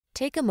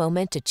Take a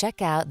moment to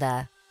check out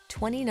the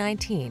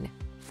 2019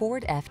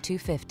 Ford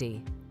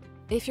F-250.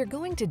 If you're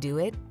going to do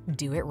it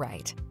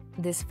right.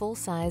 This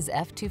full-size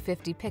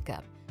F-250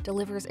 pickup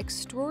delivers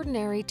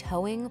extraordinary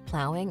towing,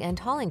 plowing, and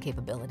hauling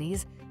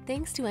capabilities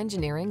thanks to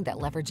engineering that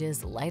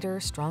leverages lighter,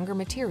 stronger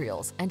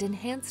materials and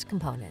enhanced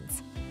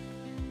components.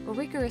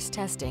 Rigorous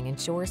testing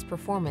ensures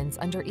performance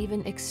under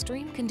even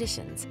extreme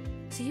conditions,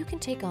 so you can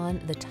take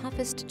on the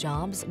toughest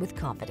jobs with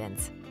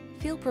confidence.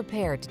 Feel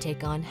prepared to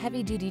take on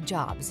heavy-duty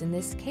jobs in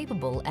this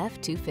capable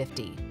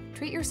F-250.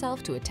 Treat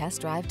yourself to a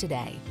test drive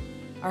today.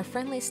 Our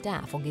friendly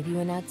staff will give you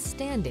an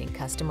outstanding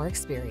customer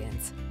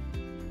experience.